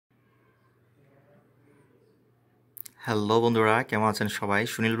Hello বন্ধুরা, কেমন আছেন সবাই?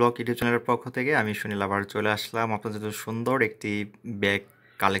 সুনীল ব্লগ ইউটিউব চ্যানেলের পক্ষ থেকে আমি সুনীল আবার চলে আসলাম আপনাদের জন্য সুন্দর একটি ব্যাগ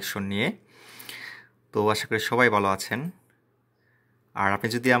কালেকশন নিয়ে। তো আশা করি সবাই ভালো আছেন। আর আপনি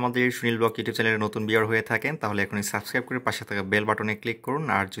যদি আমাদের সুনীল ব্লগ ইউটিউব চ্যানেলের নতুন ভিউয়ার হয়ে থাকেন তাহলে এখনই সাবস্ক্রাইব করে পাশে থাকা বেল বাটনে ক্লিক করুন।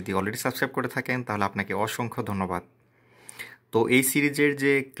 আর যদি অলরেডি সাবস্ক্রাইব করে থাকেন তাহলে আপনাকে অসংখ্য ধন্যবাদ। তো এই সিরিজের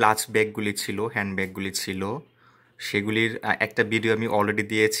যে ক্লাচ ব্যাগগুলি ছিল, হ্যান্ড ব্যাগগুলি ছিল, সেগুলির একটা ভিডিও আমি অলরেডি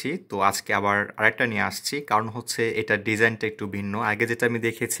দিয়েছি। তো আজকে আবার আরেকটা নিয়ে আসছি, কারণ হচ্ছে এটা ডিজাইনটা একটু ভিন্ন। আগে যেটা আমি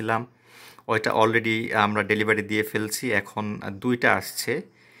দেখেছিলাম ওইটা অলরেডি আমরা ডেলিভারি দিয়ে ফেলছি, এখন দুইটা আসছে।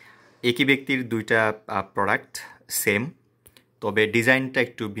 একই ব্যক্তির দুইটা প্রোডাক্ট সেম, তবে ডিজাইনটা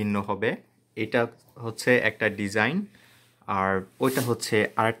একটু ভিন্ন হবে। এটা হচ্ছে একটা ডিজাইন আর ওইটা হচ্ছে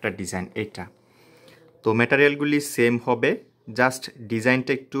আরেকটা ডিজাইন। এটা তো ম্যাটেরিয়ালগুলি সেম হবে, জাস্ট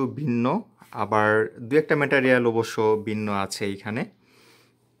ডিজাইনটা একটু ভিন্ন। আবার দু একটা ম্যাটেরিয়াল অবশ্য ভিন্ন আছে এইখানে।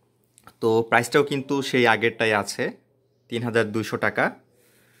 তো প্রাইসটাও কিন্তু সেই আগেরটাই আছে, ৩,২০০ টাকা।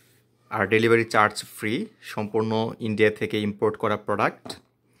 আর ডেলিভারি চার্জ ফ্রি, সম্পূর্ণ ইন্ডিয়া থেকে ইম্পোর্ট করা প্রোডাক্ট।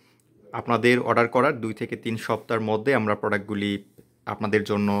 আপনাদের অর্ডার করার ২ থেকে ৩ সপ্তাহের মধ্যে আমরা প্রোডাক্টগুলি আপনাদের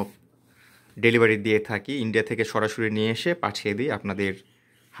জন্য ডেলিভারি দিয়ে থাকি। ইন্ডিয়া থেকে সরাসরি নিয়ে এসে পাঠিয়ে দিই আপনাদের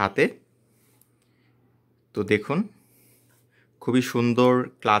হাতে। তো দেখুন, খুবই সুন্দর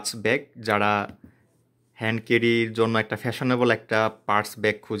ক্লাচ ব্যাগ। যারা হ্যান্ড ক্যারির জন্য একটা ফ্যাশনেবল একটা পার্স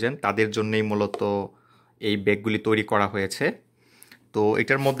ব্যাগ খুঁজেন তাদের জন্যই মূলত এই ব্যাগগুলি তৈরি করা হয়েছে। তো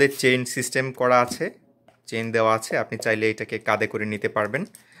এটার মধ্যে চেইন সিস্টেম করা আছে, চেইন দেওয়া আছে, আপনি চাইলে এটাকে কাঁধে করে নিতে পারবেন।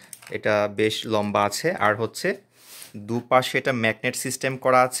 এটা বেশ লম্বা আছে। আর হচ্ছে দুপাশে এটা ম্যাগনেট সিস্টেম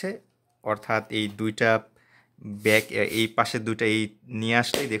করা আছে, অর্থাৎ এই দুইটা ব্যাগ এই পাশে দুইটা এই নিয়ে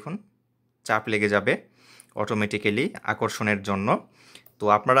আসলেই দেখুন চাপ লেগে যাবে অটোমেটিক্যালি আকর্ষণের জন্য। তো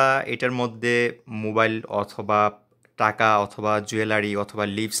আপনারা এটার মধ্যে মোবাইল অথবা টাকা অথবা জুয়েলারি অথবা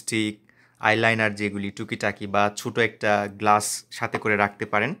লিপস্টিক, আইলাইনার যেগুলি টুকিটাকি বা ছোটো একটা গ্লাস সাথে করে রাখতে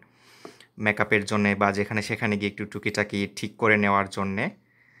পারেন মেকআপের জন্যে, বা যেখানে সেখানে গিয়ে একটু টুকিটাকি ঠিক করে নেওয়ার জন্যে।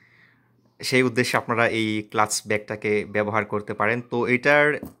 সেই উদ্দেশ্যে আপনারা এই ক্লাচ ব্যাগটাকে ব্যবহার করতে পারেন। তো এটার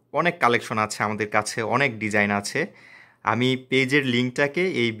অনেক কালেকশন আছে আমাদের কাছে, অনেক ডিজাইন আছে। আমি পেজের লিঙ্কটাকে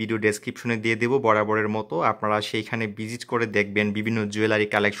এই ভিডিও ডেসক্রিপশনে দিয়ে দেবো বরাবরের মতো। আপনারা সেইখানে ভিজিট করে দেখবেন, বিভিন্ন জুয়েলারি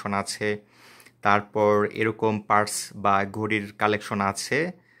কালেকশন আছে, তারপর এরকম পার্স বা ঘড়ির কালেকশন আছে।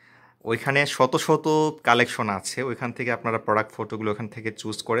 ওইখানে শত শত কালেকশন আছে, ওইখান থেকে আপনারা প্রোডাক্ট ফটোগুলো ওখান থেকে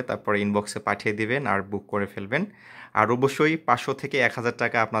চুজ করে তারপরে ইনবক্সে পাঠিয়ে দিবেন আর বুক করে ফেলবেন। আর অবশ্যই ৫০০ থেকে ১,০০০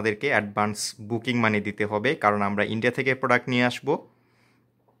 টাকা আপনাদেরকে অ্যাডভান্স বুকিং মানি দিতে হবে, কারণ আমরা ইন্ডিয়া থেকে প্রোডাক্ট নিয়ে আসব।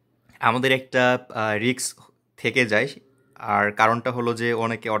 আমাদের একটা রিস্ক থেকে যায়। আর কারণটা হলো যে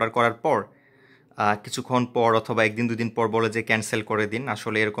অনেকে অর্ডার করার পর কিছুক্ষণ পর অথবা একদিন দুদিন পর বলে যে ক্যান্সেল করে দিন,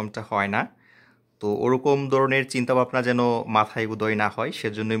 আসলে এরকমটা হয় না। তো ওরকম ধরনের চিন্তাভাবনা যেন মাথায় উদয় না হয়,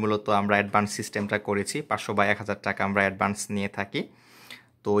 সেজন্যই মূলত আমরা অ্যাডভান্স সিস্টেমটা করেছি। ৫০০ বা ১,০০০ টাকা আমরা অ্যাডভান্স নিয়ে থাকি।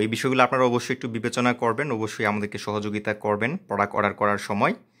 তো এই বিষয়গুলো আপনারা অবশ্যই একটু বিবেচনা করবেন, অবশ্যই আমাদেরকে সহযোগিতা করবেন প্রোডাক্ট অর্ডার করার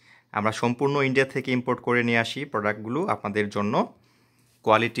সময়। আমরা সম্পূর্ণ ইন্ডিয়া থেকে ইম্পোর্ট করে নিয়ে আসি প্রোডাক্টগুলো আপনাদের জন্য।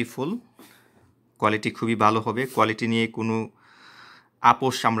 কোয়ালিটি খুবই ভালো হবে, কোয়ালিটি নিয়ে কোনো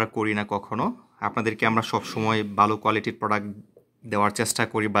আপোষ আমরা করি না কখনো। আপনাদেরকে আমরা সবসময় ভালো কোয়ালিটির প্রোডাক্ট দেওয়ার চেষ্টা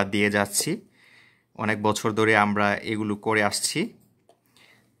করি বা দিয়ে যাচ্ছি, অনেক বছর ধরে আমরা এগুলো করে আসছি।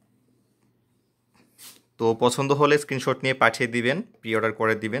 তো পছন্দ হলে স্ক্রিনশট নিয়ে পাঠিয়ে দিবেন, প্রি অর্ডার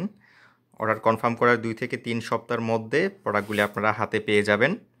করে দিবেন। অর্ডার কনফার্ম করার ২ থেকে ৩ সপ্তাহের মধ্যে প্রোডাক্টগুলি আপনারা হাতে পেয়ে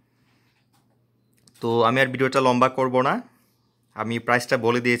যাবেন। তো আমি আর ভিডিওটা লম্বা করব না, আমি প্রাইসটা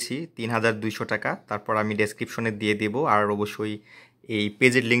বলে দিয়েছি ৩,২০০ টাকা। তারপর আমি ডেসক্রিপশনে দিয়ে দেব, আর অবশ্যই এই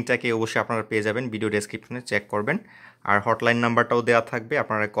পেজের লিঙ্কটাকে অবশ্যই আপনারা পেয়ে যাবেন, ভিডিও ডেসক্রিপশনে চেক করবেন। আর হটলাইন নাম্বারটাও দেওয়া থাকবে,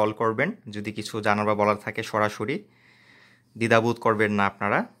 আপনারা কল করবেন যদি কিছু জানার বা বলার থাকে। সরাসরি দ্বিধাবোধ করবেন না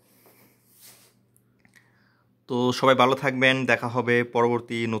আপনারা। তো সবাই ভালো থাকবেন, দেখা হবে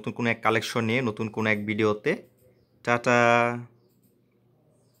পরবর্তী নতুন কোনো এক কালেকশন নিয়ে, নতুন কোনো এক ভিডিওতে। টাটা।